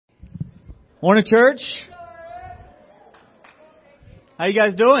Morning, church. How you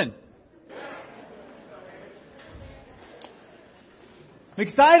guys doing? I'm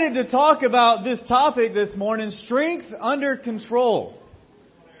excited to talk about this topic this morning, strength under control.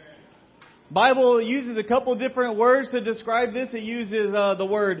 Bible uses a couple different words to describe this. It uses the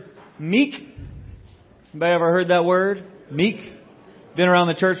word meek. Anybody ever heard that word? Meek. Been around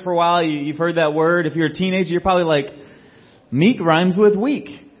the church for a while, you've heard that word. If you're a teenager, you're probably like, meek rhymes with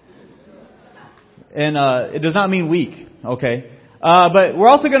weak. And it does not mean weak, okay? But we're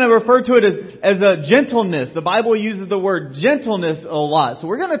also going to refer to it as a gentleness. The Bible uses the word gentleness a lot. So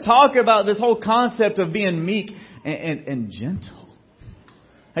we're going to talk about this whole concept of being meek and gentle.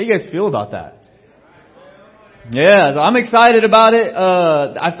 How you guys feel about that? Yeah, I'm excited about it.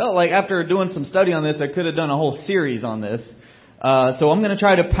 I felt like after doing some study on this, I could have done a whole series on this. So I'm going to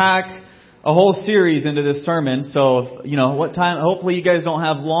try to pack a whole series into this sermon. So, what time? Hopefully you guys don't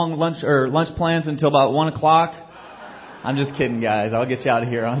have long lunch plans until about 1 o'clock. I'm just kidding, guys. I'll get you out of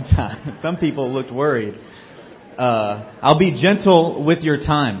here on time. Some people looked worried. I'll be gentle with your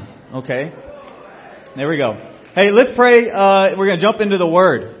time. Okay? There we go. Hey, let's pray. We're going to jump into the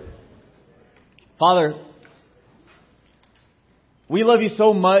Word. Father, we love you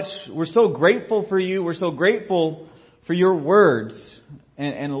so much. We're so grateful for you. We're so grateful for your words.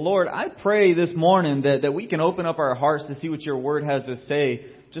 And Lord, I pray this morning that we can open up our hearts to see what your word has to say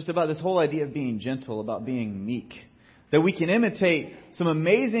just about this whole idea of being gentle, about being meek. That we can imitate some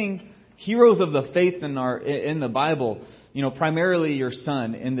amazing heroes of the faith in the Bible, primarily your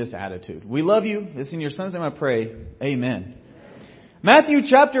Son in this attitude. We love you. This in your Son's name I pray. Amen. Matthew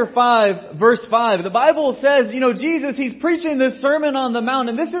chapter 5, verse 5. The Bible says, Jesus, He's preaching this Sermon on the Mount.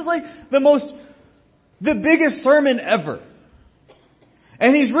 And this is like the biggest sermon ever.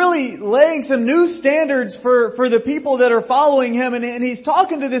 And He's really laying some new standards for the people that are following Him. And He's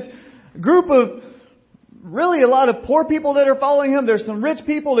talking to this group of really a lot of poor people that are following Him. There's some rich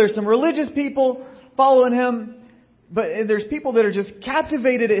people. There's some religious people following Him. But there's people that are just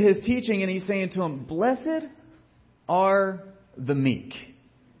captivated at His teaching. And He's saying to them, blessed are the meek,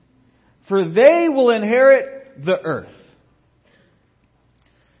 for they will inherit the earth.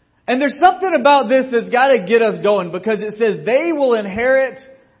 And there's something about this that's got to get us going, because it says they will inherit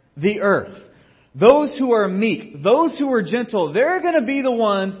the earth. Those who are meek, those who are gentle, they're going to be the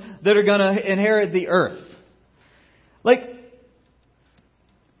ones that are going to inherit the earth. Like,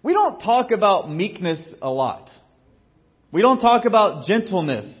 we don't talk about meekness a lot. We don't talk about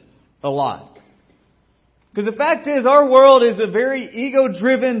gentleness a lot. Because the fact is, our world is a very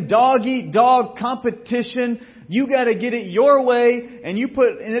ego-driven, dog-eat-dog competition. You got to get it your way, and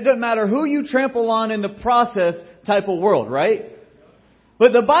it doesn't matter who you trample on in the process type of world, right?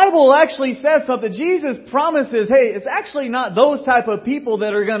 But the Bible actually says something. Jesus promises, hey, it's actually not those type of people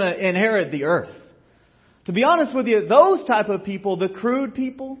that are going to inherit the earth. To be honest with you, those type of people, the crude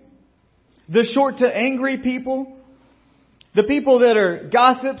people, the short to angry people, the people that are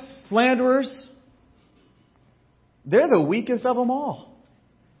gossips, slanderers, they're the weakest of them all.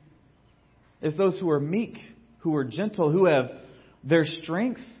 It's those who are meek, who are gentle, who have their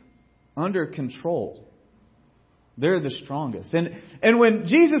strength under control. They're the strongest. And when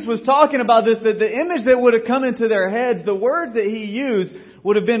Jesus was talking about this, the image that would have come into their heads, the words that He used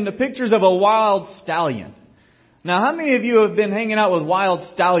would have been the pictures of a wild stallion. Now, how many of you have been hanging out with wild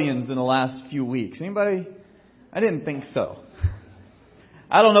stallions in the last few weeks? Anybody? I didn't think so.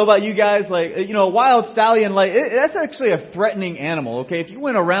 I don't know about you guys, a wild stallion, that's actually a threatening animal, okay? If you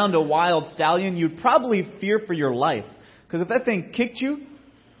went around a wild stallion, you'd probably fear for your life. Because if that thing kicked you,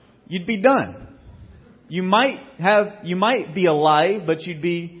 you'd be done. You might be alive, but you'd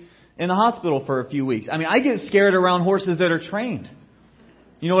be in the hospital for a few weeks. I mean, I get scared around horses that are trained.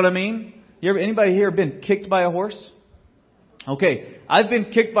 You know what I mean? Anybody here been kicked by a horse? Okay, I've been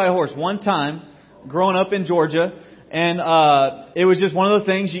kicked by a horse one time, growing up in Georgia. And it was just one of those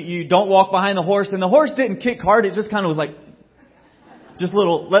things, you don't walk behind the horse. And the horse didn't kick hard. It just kind of was like, just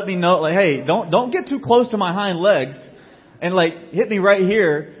let me know, hey, don't get too close to my hind legs. And hit me right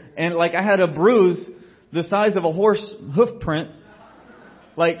here. And I had a bruise the size of a horse hoof print,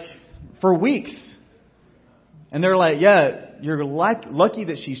 for weeks. And they're like, yeah, you're lucky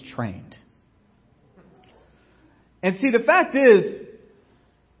that she's trained. And see, the fact is,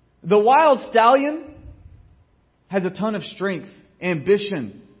 the wild stallion has a ton of strength,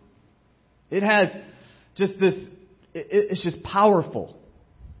 ambition. It has just this, it's just powerful.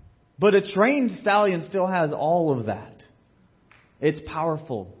 But a trained stallion still has all of that. It's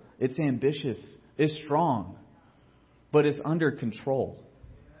powerful, it's ambitious, it's strong, but it's under control.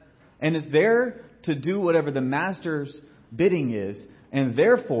 And it's there to do whatever the master's bidding is, and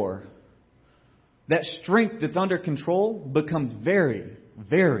therefore that strength that's under control becomes very,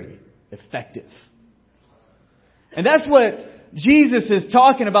 very effective. And that's what Jesus is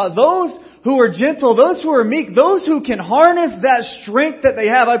talking about. Those who are gentle, those who are meek, those who can harness that strength that they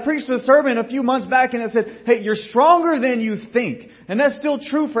have. I preached a sermon a few months back and it said, hey, you're stronger than you think. And that's still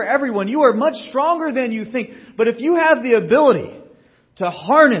true for everyone. You are much stronger than you think. But if you have the ability to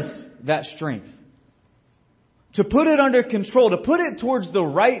harness that strength, to put it under control, to put it towards the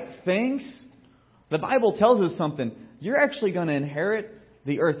right things, the Bible tells us something. You're actually going to inherit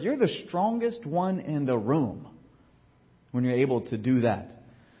the earth. You're the strongest one in the room when you're able to do that.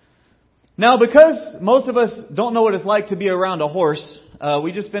 Now, because most of us don't know what it's like to be around a horse,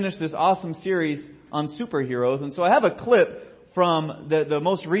 we just finished this awesome series on superheroes. And so I have a clip from the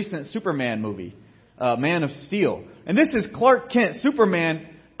most recent Superman movie, Man of Steel. And this is Clark Kent, Superman,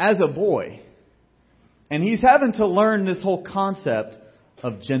 as a boy. And he's having to learn this whole concept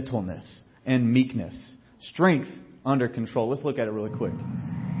of gentleness and meekness, strength under control. Let's look at it really quick.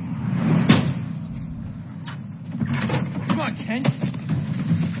 Come on, Kent.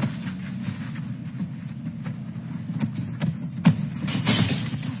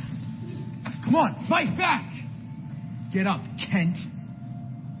 Come on, fight back. Get up, Kent.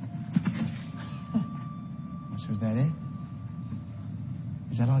 So is that it?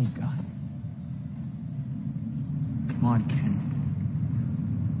 Is that all you got? Come on, Kent.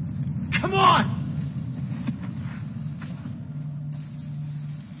 Come on!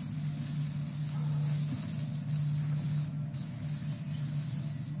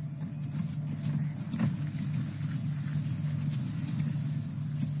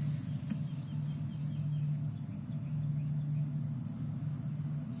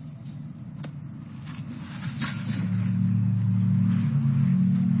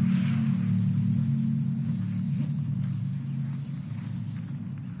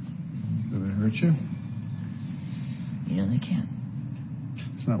 You? Yeah, they can.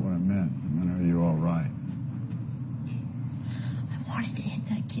 That's not what I meant. I meant, are you all right? I wanted to hit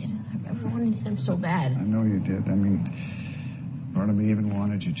that kid. I wanted him so bad. I know you did. I mean, part of me even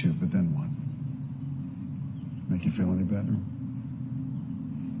wanted you to, but then what? Make you feel any better?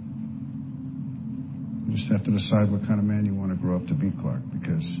 You just have to decide what kind of man you want to grow up to be, Clark,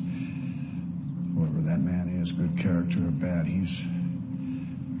 because whoever that man is, good character or bad, he's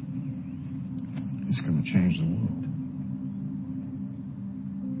going to change the world.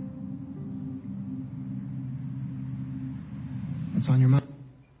 What's on your mind?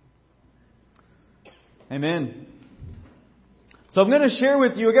 Amen. So I'm going to share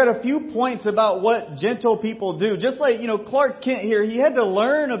with you, I got a few points about what gentle people do. Just like, Clark Kent here, he had to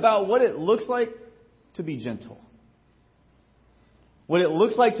learn about what it looks like to be gentle. What it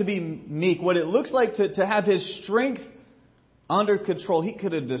looks like to be meek. What it looks like to have his strength under control. He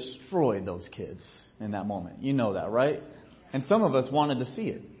could have destroyed those kids in that moment. You know that, right? And some of us wanted to see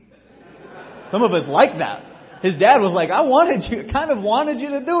it. Some of us like that. His dad was like, kind of wanted you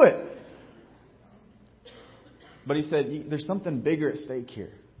to do it. But he said, there's something bigger at stake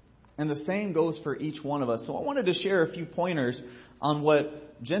here. And the same goes for each one of us. So I wanted to share a few pointers on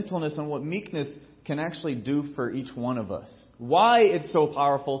what gentleness and what meekness can actually do for each one of us. Why it's so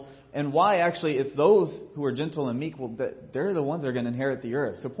powerful. And why actually it's those who are gentle and meek, they're the ones that are going to inherit the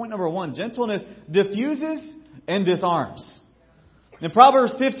earth. So point number 1, gentleness diffuses and disarms. In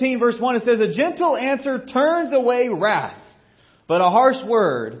Proverbs 15 verse 1 it says, a gentle answer turns away wrath, but a harsh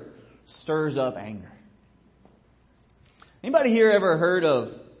word stirs up anger. Anybody here ever heard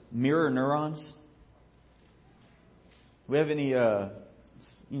of mirror neurons? Do we have any,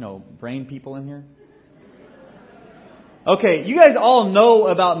 brain people in here? Okay, you guys all know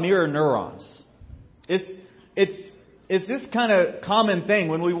about mirror neurons. It's this kind of common thing.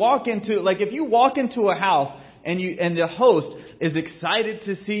 When we walk into, if you walk into a house and the host is excited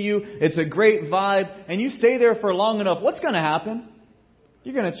to see you, it's a great vibe, and you stay there for long enough, what's going to happen?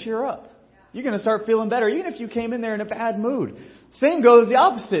 You're going to cheer up. You're going to start feeling better, even if you came in there in a bad mood. Same goes the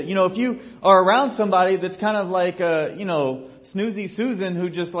opposite. If you are around somebody that's kind of like, snoozy Susan who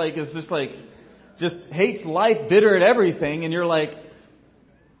just hates life, bitter at everything, and you're like,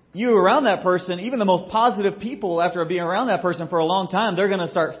 you around that person, even the most positive people, after being around that person for a long time, they're going to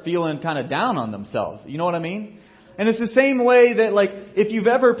start feeling kind of down on themselves. You know what I mean? And it's the same way that, if you've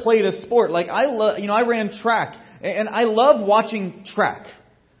ever played a sport, I ran track, and I love watching track.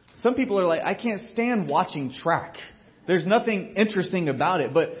 Some people are like, I can't stand watching track. There's nothing interesting about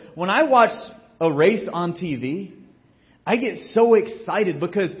it. But when I watch a race on TV, I get so excited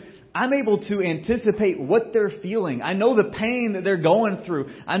because I'm able to anticipate what they're feeling. I know the pain that they're going through.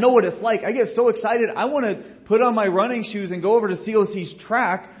 I know what it's like. I get so excited. I want to put on my running shoes and go over to COC's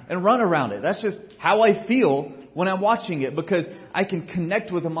track and run around it. That's just how I feel when I'm watching it, because I can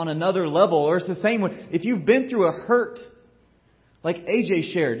connect with them on another level. Or it's the same when, if you've been through a hurt, like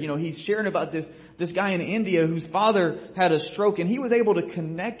AJ shared, he's sharing about this guy in India whose father had a stroke, and he was able to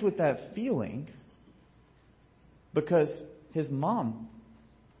connect with that feeling because his mom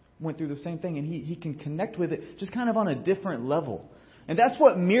went through the same thing, and he can connect with it just kind of on a different level. And that's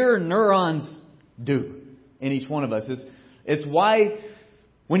what mirror neurons do in each one of us. It's why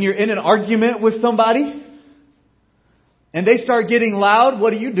when you're in an argument with somebody and they start getting loud,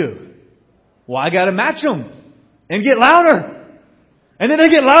 what do? Well, I got to match them and get louder. And then they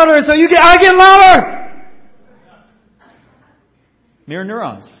get louder, and so I get louder. Mirror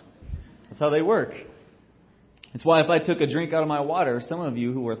neurons. That's how they work. It's why if I took a drink out of my water, some of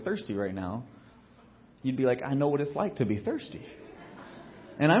you who are thirsty right now, you'd be like, I know what it's like to be thirsty.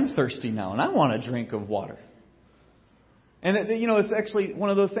 And I'm thirsty now, and I want a drink of water. And, it's actually one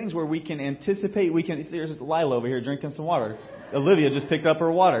of those things where we can anticipate. There's Lila over here drinking some water. Olivia just picked up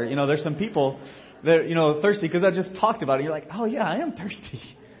her water. There's some people that, thirsty because I just talked about it. You're like, oh yeah, I am thirsty.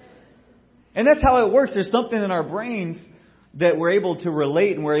 And that's how it works. There's something in our brains that we're able to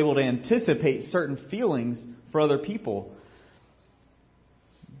relate, and we're able to anticipate certain feelings for other people.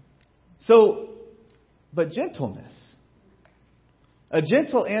 But gentleness. A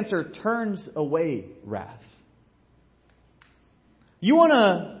gentle answer turns away wrath. You want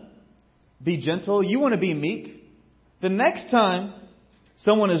to be gentle? You want to be meek? The next time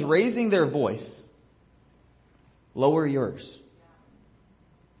someone is raising their voice, lower yours.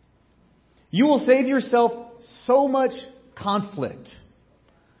 You will save yourself so much conflict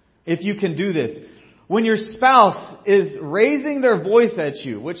if you can do this. When your spouse is raising their voice at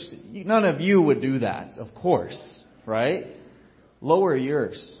you, which none of you would do that, of course, right? Lower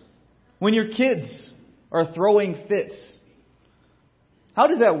yours. When your kids are throwing fits, how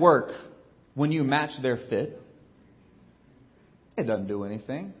does that work when you match their fit? It doesn't do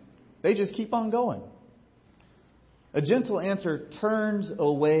anything. They just keep on going. A gentle answer turns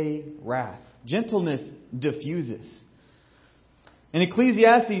away wrath. Gentleness diffuses. In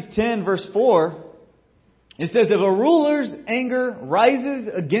Ecclesiastes 10 verse 4, it says, if a ruler's anger rises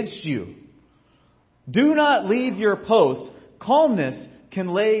against you, do not leave your post. Calmness can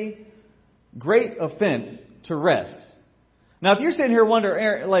lay great offense to rest. Now, if you're sitting here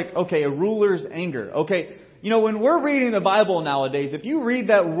wondering, like, okay, a ruler's anger. Okay, when we're reading the Bible nowadays, if you read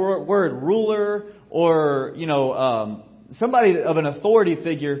that word ruler or, somebody of an authority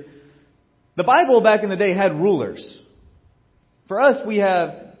figure, the Bible back in the day had rulers. For us, we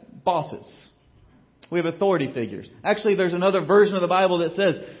have bosses. We have authority figures. Actually, there's another version of the Bible that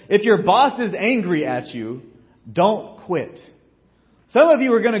says, if your boss is angry at you, don't quit. Some of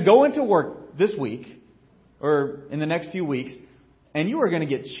you are going to go into work this week or in the next few weeks, and you are going to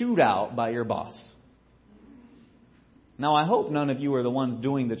get chewed out by your boss. Now, I hope none of you are the ones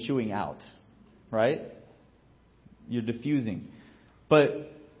doing the chewing out, right? You're diffusing.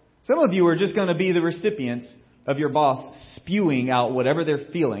 But some of you are just going to be the recipients of your boss spewing out whatever they're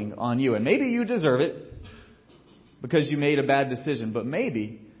feeling on you. And maybe you deserve it because you made a bad decision, but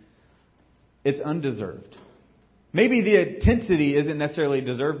maybe it's undeserved. Maybe the intensity isn't necessarily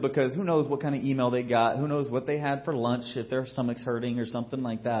deserved because who knows what kind of email they got, who knows what they had for lunch, if their stomach's hurting or something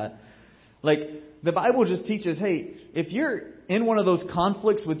like that. Like, the Bible just teaches, hey, if you're in one of those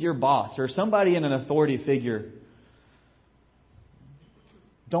conflicts with your boss or somebody in an authority figure,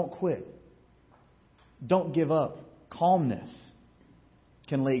 don't quit. Don't give up. Calmness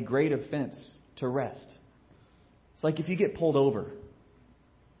can lay great offense to rest. It's like if you get pulled over.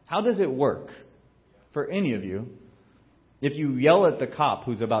 How does it work for any of you if you yell at the cop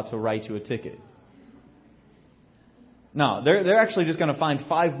who's about to write you a ticket? No, they're actually just going to find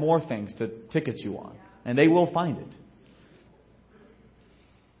 5 more things to ticket you on. And they will find it.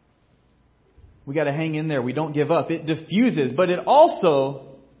 We got to hang in there. We don't give up. It diffuses, but it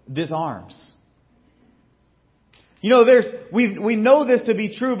also disarms. We know this to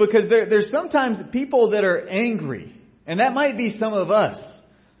be true because there's sometimes people that are angry. And that might be some of us.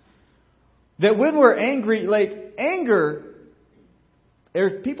 That when we're angry, like anger,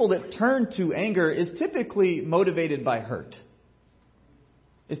 or people that turn to anger is typically motivated by hurt.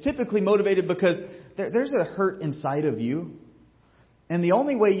 It's typically motivated because there's a hurt inside of you. And the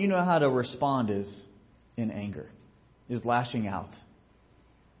only way you know how to respond is in anger, is lashing out,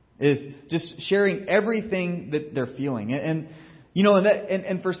 is just sharing everything that they're feeling. And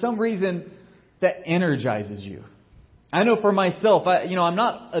for some reason, that energizes you. I know for myself, I'm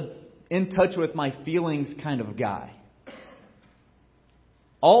not in touch with my feelings kind of guy.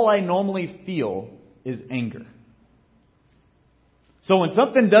 All I normally feel is anger. So when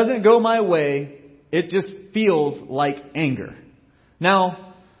something doesn't go my way, it just feels like anger.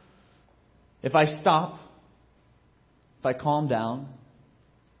 Now, if I stop, if I calm down,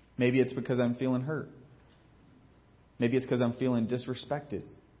 maybe it's because I'm feeling hurt. Maybe it's because I'm feeling disrespected.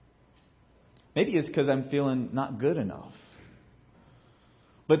 Maybe it's because I'm feeling not good enough.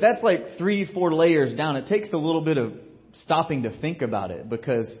 But that's like 3-4 layers down. It takes a little bit of stopping to think about it,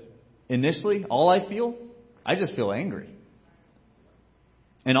 because initially, all I just feel angry.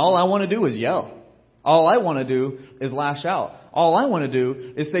 And all I want to do is yell. All I want to do is lash out. All I want to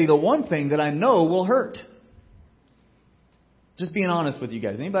do is say the one thing that I know will hurt. Just being honest with you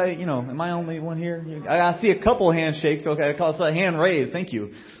guys. Anybody, am I only one here? I see a couple handshakes. Okay, I call it a hand raised. Thank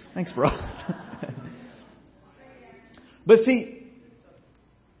you. Thanks, bro. But see,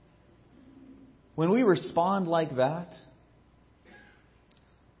 when we respond like that,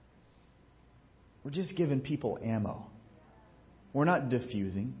 we're just giving people ammo. We're not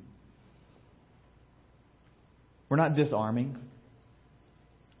diffusing. We're not disarming.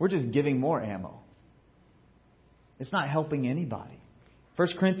 We're just giving more ammo. It's not helping anybody. 1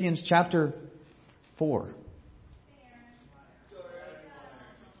 Corinthians chapter 4.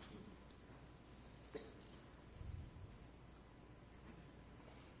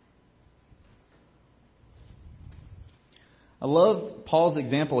 I love Paul's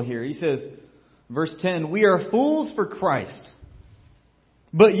example here. He says, verse 10, "We are fools for Christ,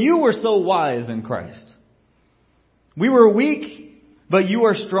 but you were so wise in Christ. We were weak, but you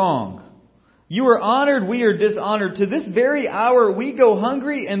are strong. You are honored, we are dishonored. To this very hour we go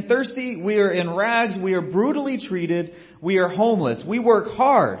hungry and thirsty. We are in rags. We are brutally treated. We are homeless. We work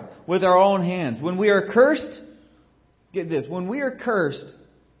hard with our own hands. When we are cursed," get this, "when we are cursed,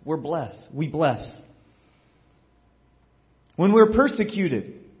 we're blessed. We bless. When we're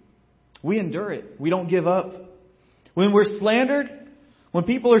persecuted, we endure it. We don't give up. When we're slandered, when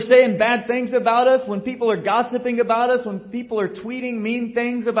people are saying bad things about us, when people are gossiping about us, when people are tweeting mean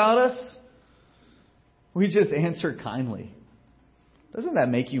things about us, we just answer kindly." Doesn't that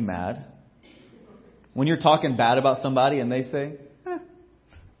make you mad? When you're talking bad about somebody and they say,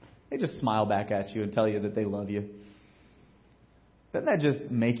 they just smile back at you and tell you that they love you. Doesn't that just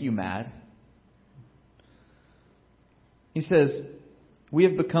make you mad? He says, "We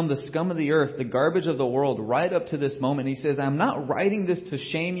have become the scum of the earth, the garbage of the world, right up to this moment." He says, "I'm not writing this to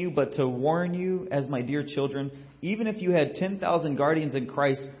shame you, but to warn you as my dear children. Even if you had 10,000 guardians in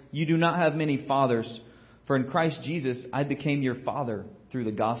Christ, you do not have many fathers. For in Christ Jesus, I became your father through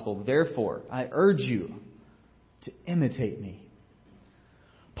the gospel. Therefore, I urge you to imitate me."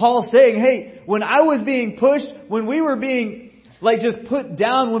 Paul's saying, hey, when I was being pushed, when we were being just put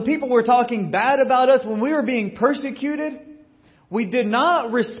down, when people were talking bad about us, when we were being persecuted, we did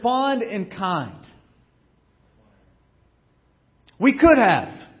not respond in kind. We could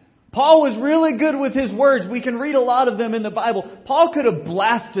have. Paul was really good with his words. We can read a lot of them in the Bible. Paul could have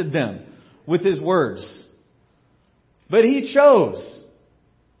blasted them with his words. But he chose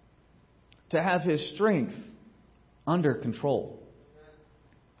to have his strength under control.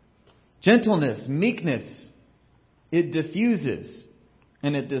 Gentleness, meekness, it diffuses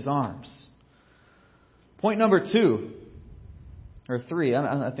and it disarms. Point number 2, or 3,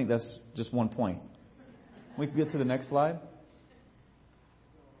 I think that's just one point. We can get to the next slide.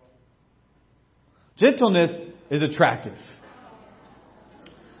 Gentleness is attractive.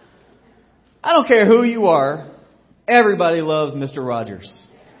 I don't care who you are. Everybody loves Mr. Rogers.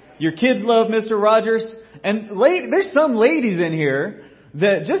 Your kids love Mr. Rogers. And there's some ladies in here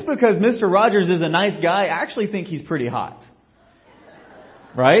that just because Mr. Rogers is a nice guy, actually think he's pretty hot.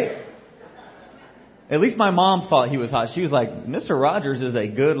 Right? At least my mom thought he was hot. She was like, "Mr. Rogers is a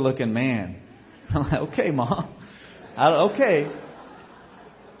good looking man." I'm like, "Okay, Mom. Okay."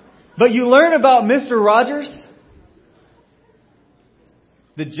 But you learn about Mr. Rogers,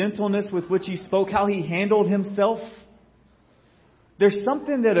 the gentleness with which he spoke, how he handled himself. There's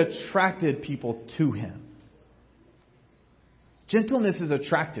something that attracted people to him. Gentleness is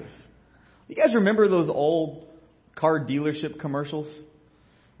attractive. You guys remember those old car dealership commercials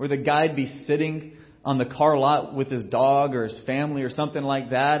where the guy'd be sitting on the car lot with his dog or his family or something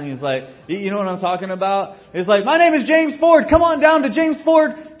like that, and he's like, you know what I'm talking about? It's like, "My name is James Ford. Come on down to James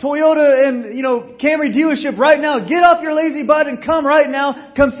Ford Toyota and Camry dealership right now. Get off your lazy butt and come right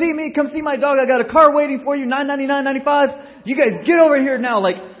now. Come see me. Come see my dog. I got a car waiting for you. $999.95. You guys get over here now."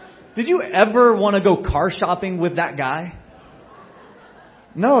 Like, did you ever want to go car shopping with that guy?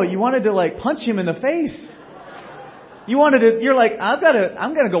 No, you wanted to punch him in the face. You're like, I'm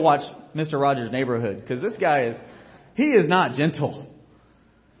going to go watch Mr. Rogers' Neighborhood because this guy he is not gentle.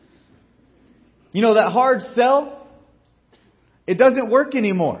 You know, that hard sell, it doesn't work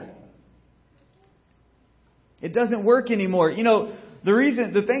anymore. It doesn't work anymore. You know,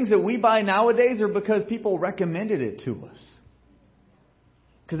 the things that we buy nowadays are because people recommended it to us.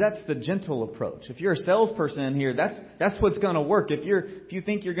 Because that's the gentle approach. If you're a salesperson in here, that's what's going to work. If you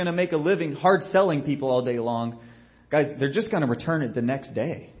think you're going to make a living hard selling people all day long, guys, they're just going to return it the next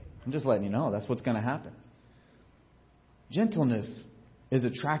day. I'm just letting you know that's what's going to happen. Gentleness is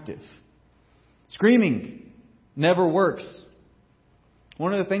attractive. Screaming never works.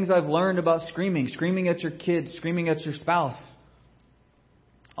 One of the things I've learned about screaming at your kids, screaming at your spouse,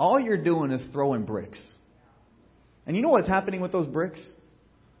 all you're doing is throwing bricks. And you know what's happening with those bricks?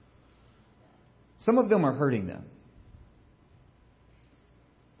 Some of them are hurting them.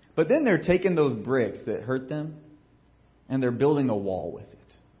 But then they're taking those bricks that hurt them and they're building a wall with it.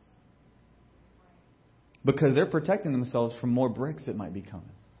 Because they're protecting themselves from more bricks that might be coming.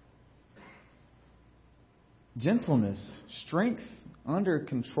 Gentleness, strength under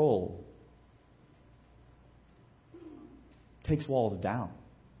control takes walls down.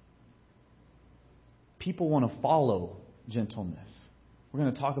 People want to follow gentleness. We're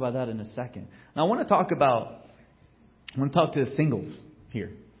going to talk about that in a second. Now I want to talk to singles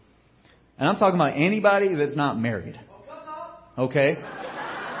here. And I'm talking about anybody that's not married. Okay?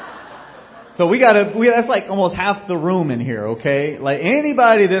 So that's like almost half the room in here, okay? Like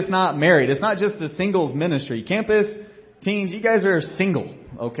anybody that's not married. It's not just the singles ministry. Campus, teens, you guys are single,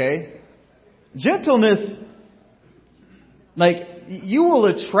 okay? Gentleness, like you will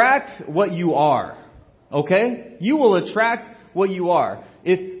attract what you are, okay? You will attract what you are.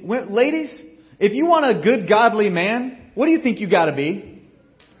 Ladies, if you want a good godly man, what do you think you got to be?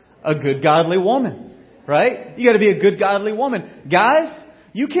 A good godly woman, right? You got to be a good godly woman. Guys,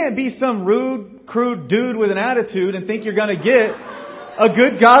 you can't be some rude, crude dude with an attitude and think you're going to get a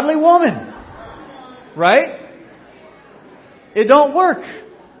good godly woman, right? It don't work.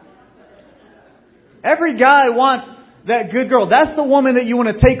 Every guy wants that good girl. That's the woman that you want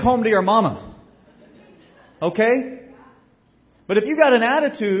to take home to your mama. Okay? But if you got an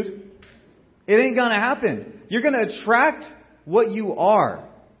attitude, it ain't going to happen. You're going to attract what you are.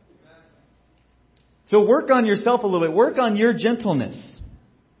 So work on yourself a little bit. Work on your gentleness.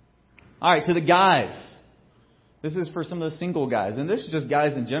 All right, to the guys. This is for some of the single guys. And this is just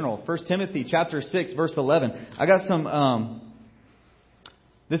guys in general. 1 Timothy chapter 6, verse 11. I got some...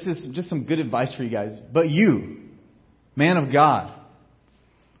 this is just some good advice for you guys. But you, man of God,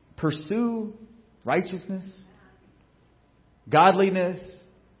 pursue righteousness, godliness,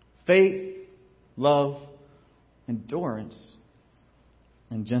 faith, love, endurance,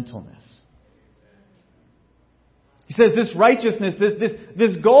 and gentleness. He says this righteousness,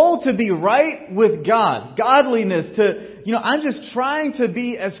 this goal to be right with God, godliness, I'm just trying to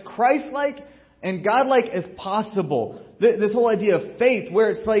be as Christ-like and God-like as possible. This whole idea of faith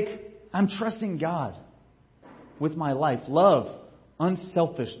where it's like, I'm trusting God with my life. Love,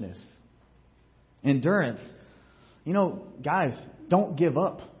 unselfishness, endurance. Guys, don't give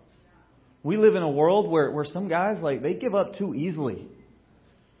up. We live in a world where some guys, they give up too easily.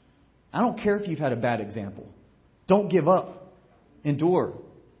 I don't care if you've had a bad example. Don't give up. Endure.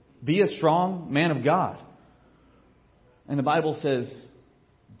 Be a strong man of God. And the Bible says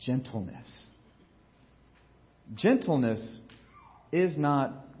gentleness. Gentleness is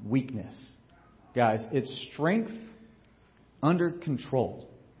not weakness. Guys, it's strength under control.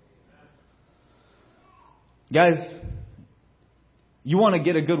 Guys, you want to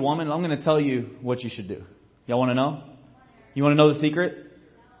get a good woman? I'm going to tell you what you should do. Y'all want to know? You want to know the secret?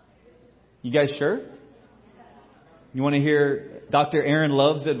 You guys sure? You want to hear Dr. Aaron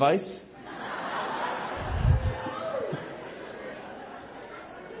Love's advice?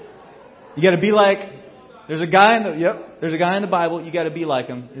 You got to be like, there's a guy in the Bible, you got to be like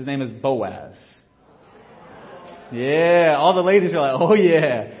him. His name is Boaz. Yeah, all the ladies are like, oh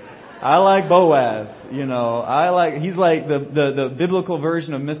yeah, I like Boaz. He's like the biblical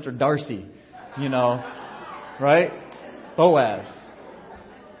version of Mr. Darcy, right? Boaz.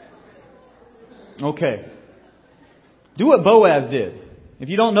 Okay. Do what Boaz did. If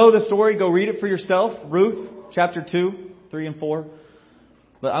you don't know the story, go read it for yourself. Ruth, chapter 2, 3 and 4.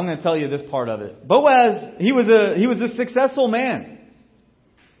 But I'm going to tell you this part of it. Boaz, he was a successful man.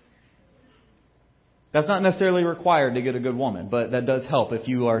 That's not necessarily required to get a good woman, but that does help if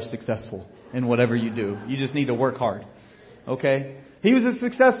you are successful in whatever you do. You just need to work hard. Okay? He was a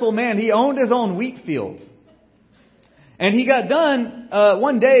successful man. He owned his own wheat field. And he got done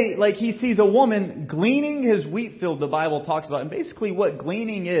one day, he sees a woman gleaning his wheat field, the Bible talks about. And basically what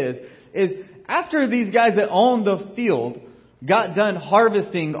gleaning is after these guys that own the field, got done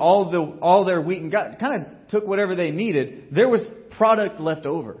harvesting all their wheat and kind of took whatever they needed, there was product left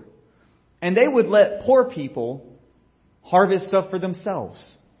over. And they would let poor people harvest stuff for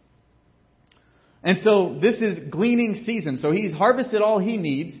themselves. And so this is gleaning season. So he's harvested all he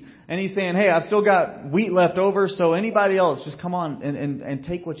needs. And he's saying, hey, I've still got wheat left over. So anybody else, just come on and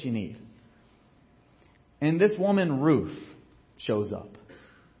take what you need. And this woman, Ruth, shows up.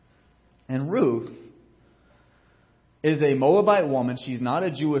 And Ruth is a Moabite woman. She's not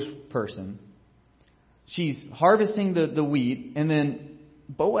a Jewish person. She's harvesting the wheat. And then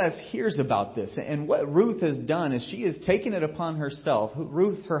Boaz hears about this. And what Ruth has done is she has taken it upon herself.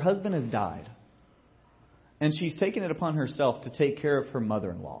 Ruth, her husband has died. And she's taken it upon herself to take care of her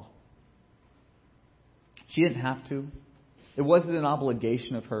mother-in-law. She didn't have to. It wasn't an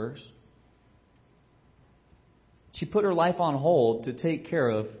obligation of hers. She put her life on hold to take care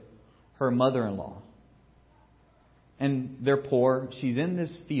of her mother-in-law. And they're poor. She's in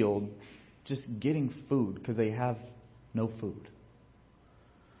this field just getting food because they have no food.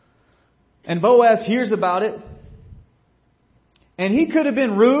 And Boaz hears about it. And he could have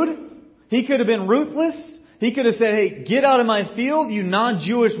been rude. He could have been ruthless. He could have said, hey, get out of my field, you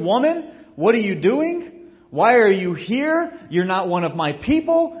non-Jewish woman. What are you doing? Why are you here? You're not one of my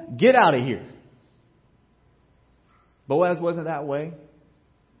people. Get out of here. Boaz wasn't that way.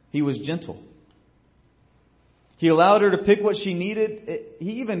 He was gentle. He allowed her to pick what she needed.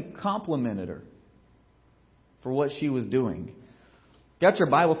 He even complimented her for what she was doing. Got your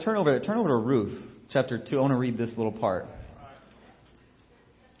Bibles? Turn over to Ruth, chapter 2. I want to read this little part.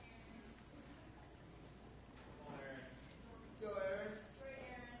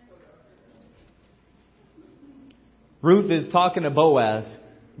 Ruth is talking to Boaz,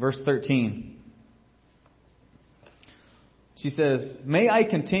 verse 13. She says, may I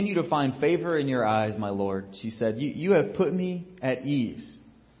continue to find favor in your eyes, my Lord. She said, you have put me at ease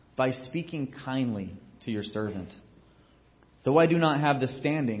by speaking kindly to your servant. Though I do not have the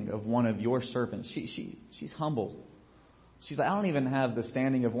standing of one of your servants. She's humble. She's like, I don't even have the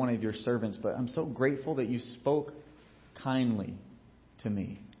standing of one of your servants, but I'm so grateful that you spoke kindly to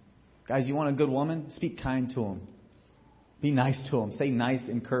me. Guys, you want a good woman? Speak kind to them. Be nice to them. Say nice,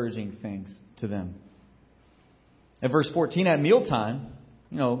 encouraging things to them. At verse 14, at mealtime,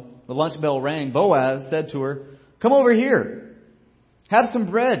 the lunch bell rang. Boaz said to her, come over here. Have some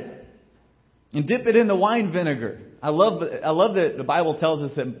bread and dip it in the wine vinegar. I love that the Bible tells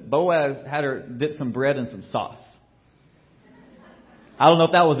us that Boaz had her dip some bread in some sauce. I don't know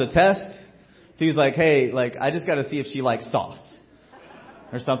if that was a test. He was like, hey, I just got to see if she likes sauce.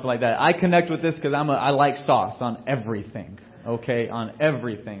 Or something like that. I connect with this because I like sauce on everything. Okay, on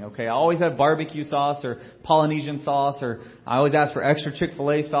everything. Okay, I always have barbecue sauce or Polynesian sauce, or I always ask for extra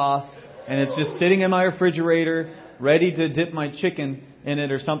Chick-fil-A sauce, and it's just sitting in my refrigerator, ready to dip my chicken in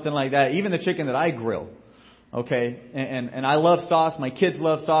it or something like that. Even the chicken that I grill. Okay, and I love sauce. My kids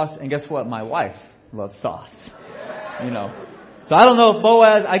love sauce, and guess what? My wife loves sauce. So I don't know if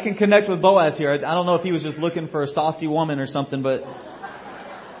Boaz. I can connect with Boaz here. I don't know if he was just looking for a saucy woman or something, but.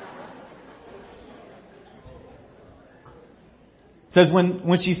 It says,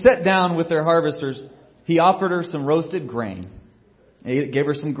 when she sat down with their harvesters, he offered her some roasted grain. He gave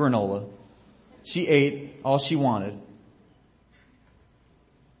her some granola. She ate all she wanted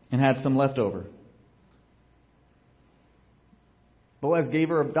and had some left over. Boaz gave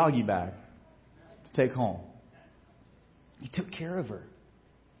her a doggy bag to take home. He took care of her.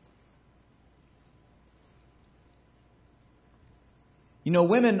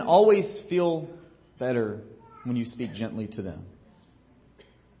 Women always feel better when you speak gently to them.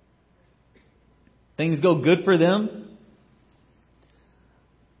 Things go good for them.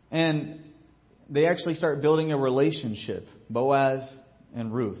 And they actually start building a relationship, Boaz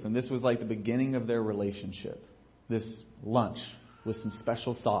and Ruth. And this was like the beginning of their relationship. This lunch with some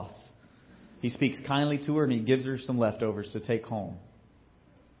special sauce. He speaks kindly to her and he gives her some leftovers to take home.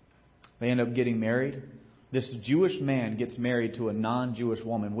 They end up getting married. This Jewish man gets married to a non-Jewish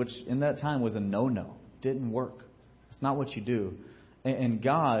woman, which in that time was a no-no. Didn't work. It's not what you do. And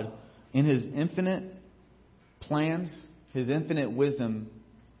God, in His infinite plans, His infinite wisdom,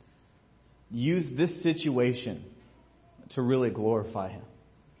 used this situation to really glorify Him.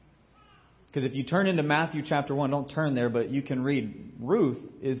 Because if you turn into Matthew chapter 1, don't turn there, but you can read, Ruth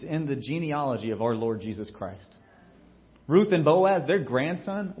is in the genealogy of our Lord Jesus Christ. Ruth and Boaz, their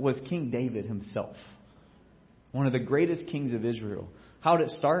grandson was King David himself. One of the greatest kings of Israel. How did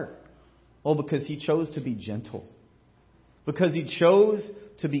it start? Well, because he chose to be gentle. Because he chose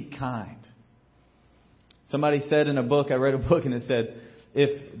to be kind. Somebody said in a book, I read a book and it said,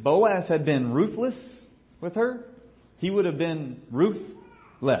 if Boaz had been ruthless with her, he would have been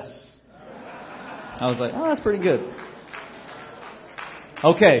ruthless. I was like, oh, that's pretty good.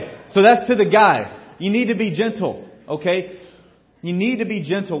 Okay, so that's to the guys. You need to be gentle, okay? You need to be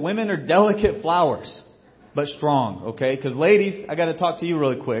gentle. Women are delicate flowers, but strong, okay? Because ladies, I got to talk to you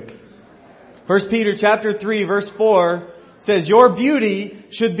really quick. 1 Peter chapter 3, verse 4 says, your beauty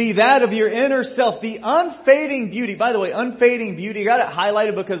should be that of your inner self. The unfading beauty. By the way, unfading beauty. I got it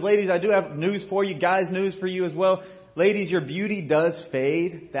highlighted because, ladies, I do have news for you. Guys, news for you as well. Ladies, your beauty does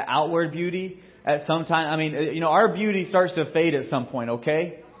fade. The outward beauty at some time. I mean, our beauty starts to fade at some point,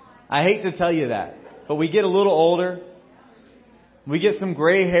 okay? I hate to tell you that. But we get a little older. We get some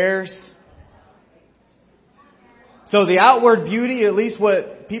gray hairs. So the outward beauty, at least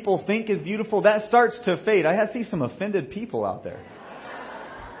what people think is beautiful, that starts to fade. I see some offended people out there.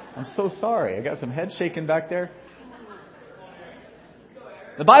 I'm so sorry. I got some head shaking back there.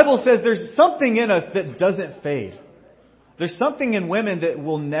 The Bible says there's something in us that doesn't fade. There's something in women that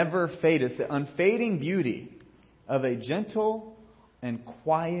will never fade. It's the unfading beauty of a gentle and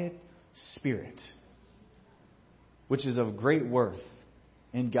quiet spirit, which is of great worth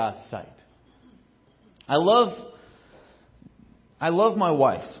in God's sight. I love my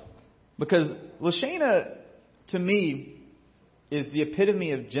wife because LaShayna, to me, is the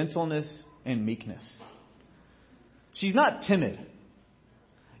epitome of gentleness and meekness. She's not timid.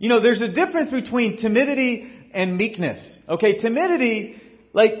 There's a difference between timidity and meekness. Okay, timidity,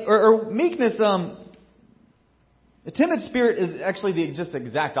 or meekness, a timid spirit is actually the just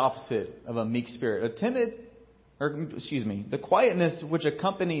exact opposite of a meek spirit. The quietness which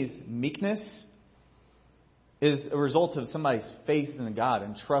accompanies meekness is a result of somebody's faith in God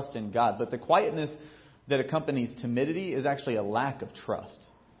and trust in God. But the quietness that accompanies timidity is actually a lack of trust.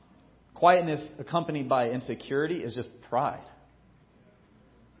 Quietness accompanied by insecurity is just pride.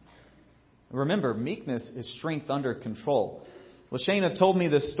 Remember, meekness is strength under control. LaShayna told me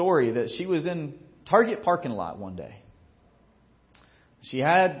this story that she was in Target parking lot one day. She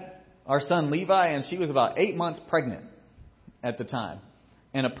had our son Levi, and she was about 8 months pregnant at the time.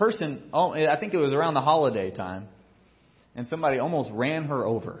 And a person, I think it was around the holiday time, and somebody almost ran her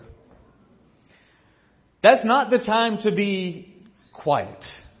over. That's not the time to be quiet.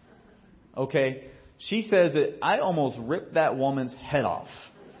 Okay? She says that I almost ripped that woman's head off.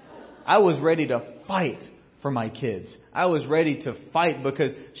 I was ready to fight for my kids. I was ready to fight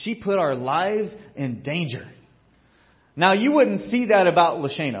because she put our lives in danger. Now, you wouldn't see that about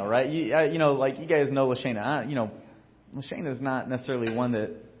LaShayna, right? You guys know LaShayna. LaShayna is not necessarily one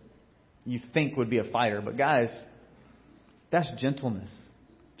that you think would be a fighter. But guys, that's gentleness.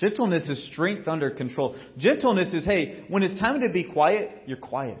 Gentleness is strength under control. Gentleness is, hey, when it's time to be quiet, you're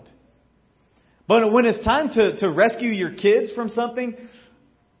quiet. But when it's time to rescue your kids from something,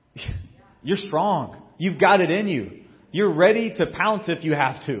 you're strong. You've got it in you. You're ready to pounce if you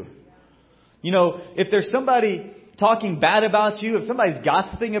have to. If there's somebody talking bad about you, if somebody's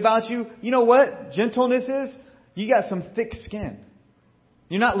gossiping about you, you know what gentleness is? You got some thick skin.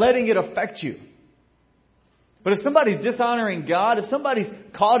 You're not letting it affect you. But if somebody's dishonoring God, if somebody's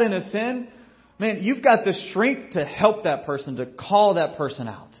caught in a sin, man, you've got the strength to help that person, to call that person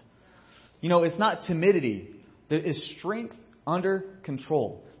out. It's not timidity. There is strength under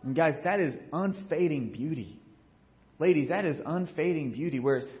control. And guys, that is unfading beauty. Ladies, that is unfading beauty,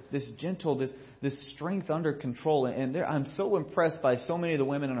 where this gentle, this strength under control. And I'm so impressed by so many of the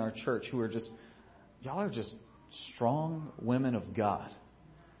women in our church who are y'all are just strong women of God.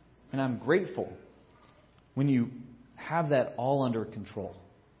 And I'm grateful when you have that all under control.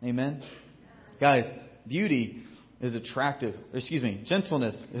 Amen? Guys, beauty is attractive.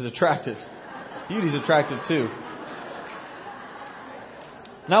 Gentleness is attractive. Beauty is attractive too.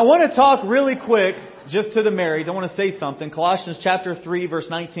 Now I want to talk really quick just to the marrieds. I want to say something. Colossians chapter 3 verse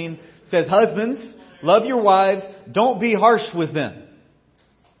 19 says, husbands, love your wives. Don't be harsh with them.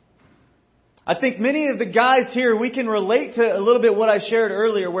 I think many of the guys here, we can relate to a little bit what I shared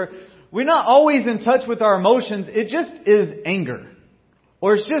earlier, where we're not always in touch with our emotions. It just is anger.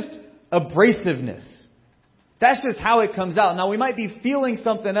 Or it's just abrasiveness. That's just how it comes out. Now we might be feeling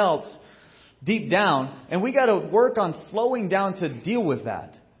something else deep down, and we got to work on slowing down to deal with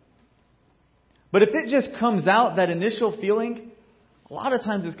that. But if it just comes out, that initial feeling, a lot of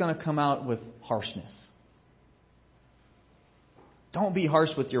times it's going to come out with harshness. Don't be harsh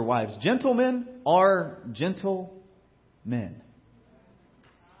with your wives. Gentlemen are gentle men.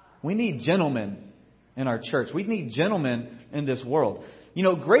 We need gentlemen in our church. We need gentlemen in this world.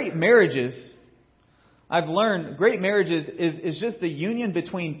 Great marriages, I've learned, great marriages is just the union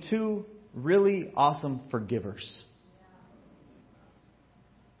between two really awesome forgivers.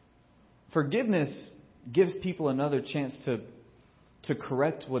 Forgiveness gives people another chance to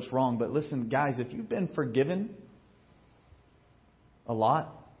correct what's wrong. But listen, guys, if you've been forgiven a lot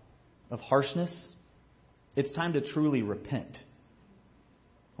of harshness, it's time to truly repent.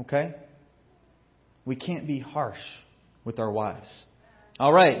 Okay? We can't be harsh with our wives.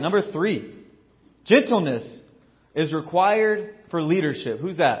 All right, number 3. Gentleness is required for leadership.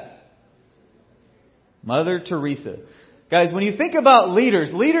 Who's that? Mother Teresa. Guys, when you think about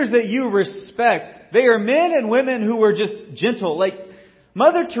leaders that you respect, they are men and women who were just gentle. Like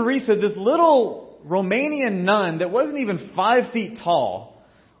Mother Teresa, this little Romanian nun that wasn't even 5 feet tall,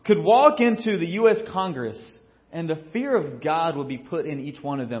 could walk into the U.S. Congress and the fear of God would be put in each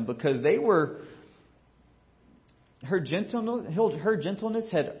one of them because they were... Her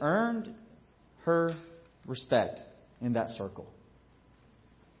gentleness had earned her respect in that circle.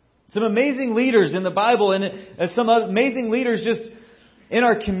 Some amazing leaders in the Bible and some amazing leaders just in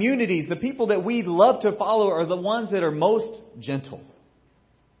our communities. The people that we love to follow are the ones that are most gentle.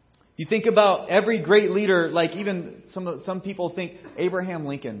 You think about every great leader, like even some people think Abraham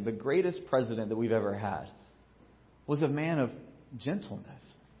Lincoln, the greatest president that we've ever had, was a man of gentleness.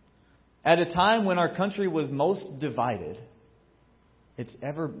 At a time when our country was most divided,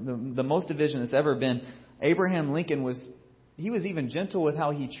 the most division it's ever been, Abraham Lincoln was even gentle with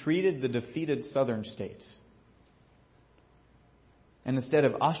how he treated the defeated southern states. And instead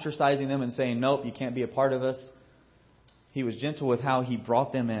of ostracizing them and saying, nope, you can't be a part of us, he was gentle with how he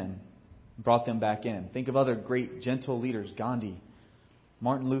brought them back in. Think of other great gentle leaders, Gandhi,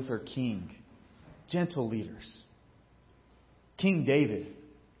 Martin Luther King, gentle leaders. King David,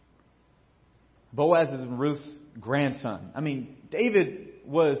 Boaz and Ruth's grandson. I mean, David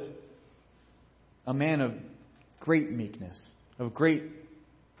was a man of great meekness, of great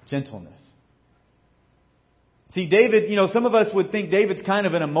gentleness. See, David, some of us would think David's kind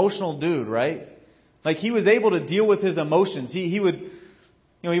of an emotional dude, right? Like he was able to deal with his emotions. He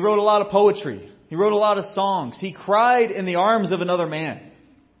wrote a lot of poetry. He wrote a lot of songs. He cried in the arms of another man.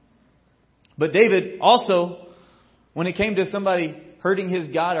 But David also, when it came to somebody hurting his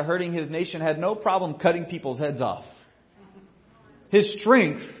God or hurting his nation, had no problem cutting people's heads off. His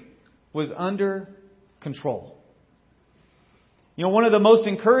strength was under control. One of the most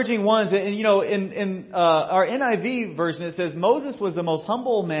encouraging ones, and in our NIV version, it says Moses was the most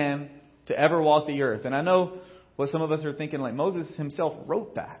humble man to ever walk the earth. And I know what some of us are thinking, like Moses himself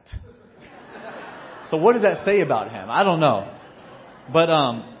wrote that. So what does that say about him? I don't know. But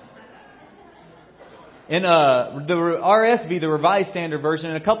in the RSV, the Revised Standard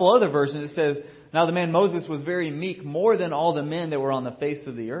Version, and a couple other versions, it says, now the man Moses was very meek, more than all the men that were on the face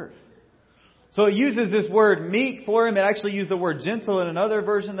of the earth. So it uses this word meek for him. It actually used the word gentle in another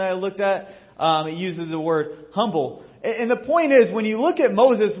version that I looked at. It uses the word humble. And the point is, when you look at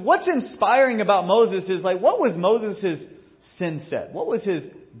Moses, what's inspiring about Moses is like, what was Moses' sin set? What was his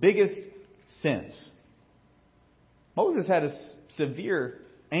biggest sins? Moses had a severe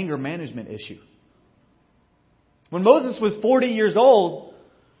anger management issue. When Moses was 40 years old,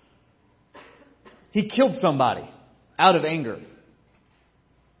 he killed somebody out of anger.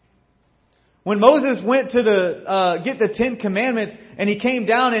 When Moses went to get the 10 Commandments and he came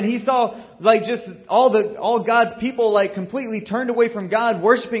down and he saw like just all God's people like completely turned away from God,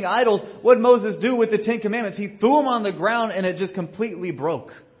 worshiping idols, what did Moses do with the 10 Commandments? He threw them on the ground and it just completely broke.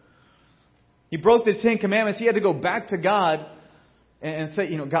 He broke the 10 Commandments. He had to go back to God and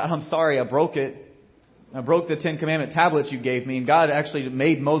say, God, I'm sorry, I broke it. I broke the 10 Commandment tablets you gave me. And God actually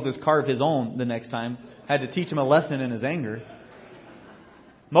made Moses carve his own the next time. Had to teach him a lesson in his anger.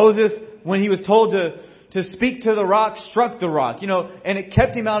 Moses, when he was told to speak to the rock, struck the rock, and it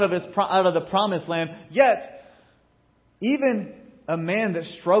kept him out of the promised land. Yet, even a man that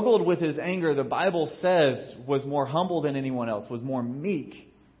struggled with his anger, the Bible says, was more humble than anyone else, was more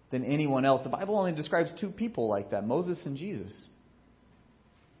meek than anyone else. The Bible only describes 2 people like that, Moses and Jesus.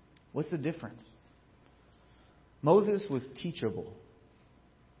 What's the difference? Moses was teachable.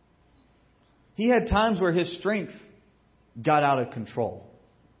 He had times where his strength got out of control.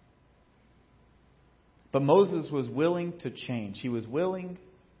 But Moses was willing to change. He was willing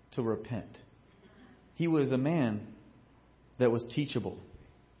to repent. He was a man that was teachable.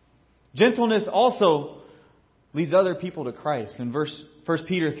 Gentleness also leads other people to Christ. In 1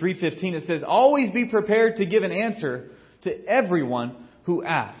 Peter 3:15 it says, always be prepared to give an answer to everyone who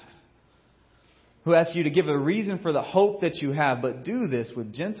asks you to give a reason for the hope that you have, but do this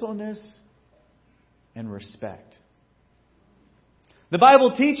with gentleness and respect. The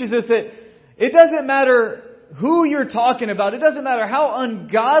Bible teaches us that it doesn't matter who you're talking about. It doesn't matter how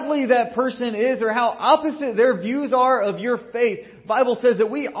ungodly that person is or how opposite their views are of your faith. The Bible says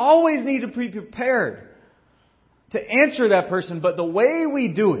that we always need to be prepared to answer that person, but the way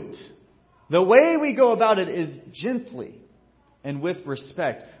we do it, the way we go about it is gently and with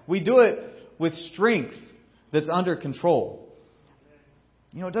respect. We do it with strength that's under control.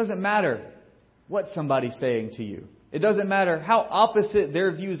 It doesn't matter what somebody's saying to you. It doesn't matter how opposite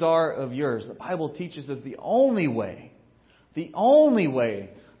their views are of yours. The Bible teaches us the only way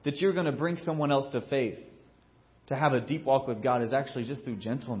that you're going to bring someone else to faith, to have a deep walk with God, is actually just through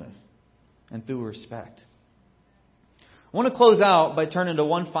gentleness and through respect. I want to close out by turning to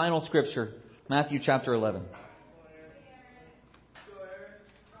one final scripture, Matthew chapter 11.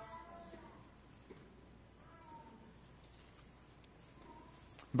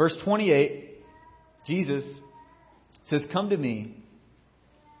 Verse 28, Jesus says, "Come to me,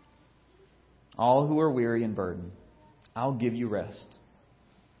 all who are weary and burdened. I'll give you rest.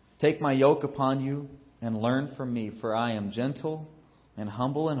 Take my yoke upon you and learn from me, for I am gentle and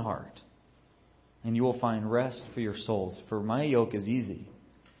humble in heart, and you will find rest for your souls. For my yoke is easy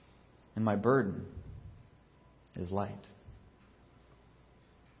and my burden is light."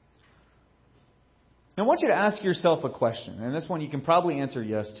 I want you to ask yourself a question, and this one you can probably answer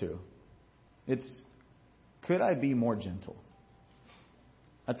yes to. It's, could I be more gentle?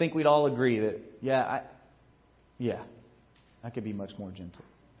 I think we'd all agree that, I could be much more gentle.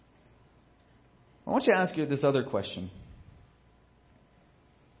 I want you to ask you this other question.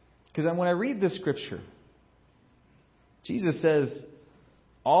 Because when I read this scripture, Jesus says,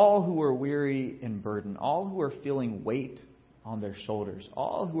 all who are weary and burdened, all who are feeling weight on their shoulders,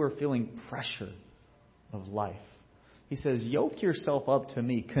 all who are feeling pressure of life. He says, yoke yourself up to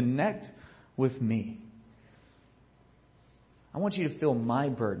me. Connect with me. I want you to feel my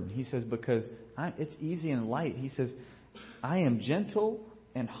burden. He says, because it's easy and light. He says, I am gentle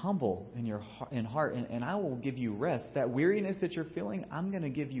and humble in heart, and I will give you rest. That weariness that you're feeling, I'm going to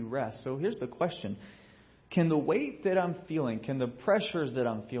give you rest. So here's the question. Can the weight that I'm feeling, can the pressures that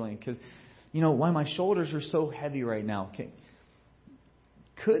I'm feeling, because, why my shoulders are so heavy right now,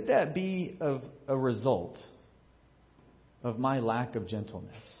 could that be of a result of my lack of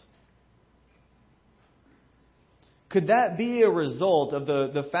gentleness? Could that be a result of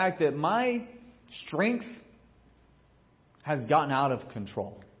the fact that my strength has gotten out of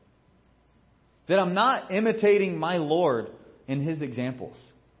control? That I'm not imitating my Lord in His examples?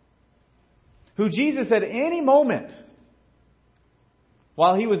 Who Jesus at any moment,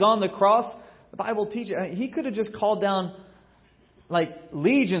 while He was on the cross, the Bible teaches, He could have just called down like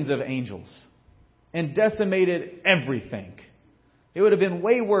legions of angels and decimated everything. It would have been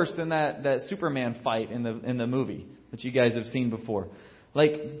way worse than that Superman fight in the movie that you guys have seen before.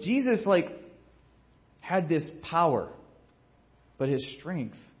 Like Jesus had this power, but His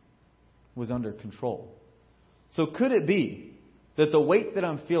strength was under control. So could it be that the weight that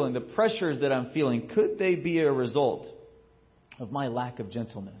I'm feeling, the pressures that I'm feeling, could they be a result of my lack of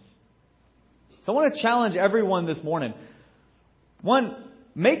gentleness? So I want to challenge everyone this morning. One,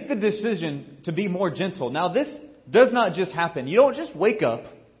 make the decision to be more gentle. Now, this does not just happen. You don't just wake up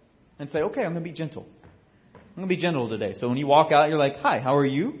and say, okay, I'm going to be gentle. I'm going to be gentle today. So when you walk out, you're like, hi, how are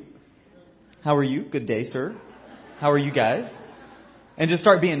you? How are you? Good day, sir. How are you guys? And just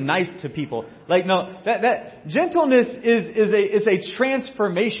start being nice to people. No, that gentleness is a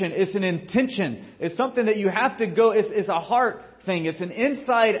transformation. It's an intention. It's something that you have to go. It's a heart thing. It's an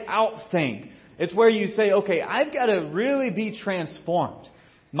inside out thing. It's where you say, okay, I've got to really be transformed.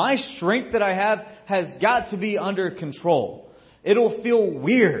 My strength that I have has got to be under control. It'll feel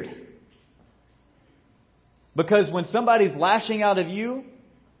weird. Because when somebody's lashing out at you,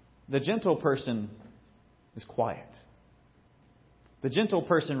 the gentle person is quiet. The gentle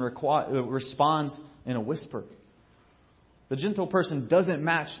person responds in a whisper. The gentle person doesn't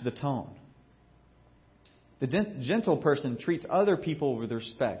match the tone. The gentle person treats other people with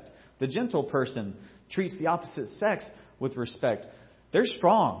respect. The gentle person treats the opposite sex with respect. They're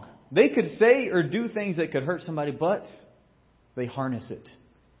strong. They could say or do things that could hurt somebody, but they harness it.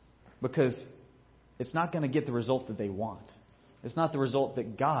 Because it's not going to get the result that they want. It's not the result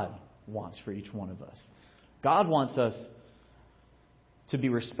that God wants for each one of us. God wants us to be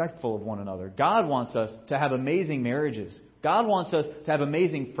respectful of one another. God wants us to have amazing marriages. God wants us to have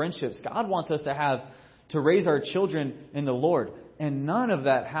amazing friendships. God wants us to raise our children in the Lord. And none of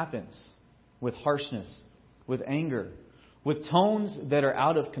that happens with harshness, with anger, with tones that are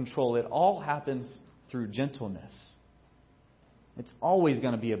out of control. It all happens through gentleness. It's always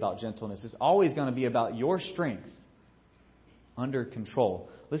going to be about gentleness. It's always going to be about your strength under control.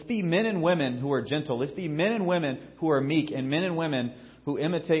 Let's be men and women who are gentle. Let's be men and women who are meek, and men and women who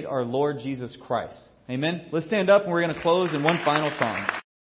imitate our Lord Jesus Christ. Amen? Let's stand up and we're going to close in one final song.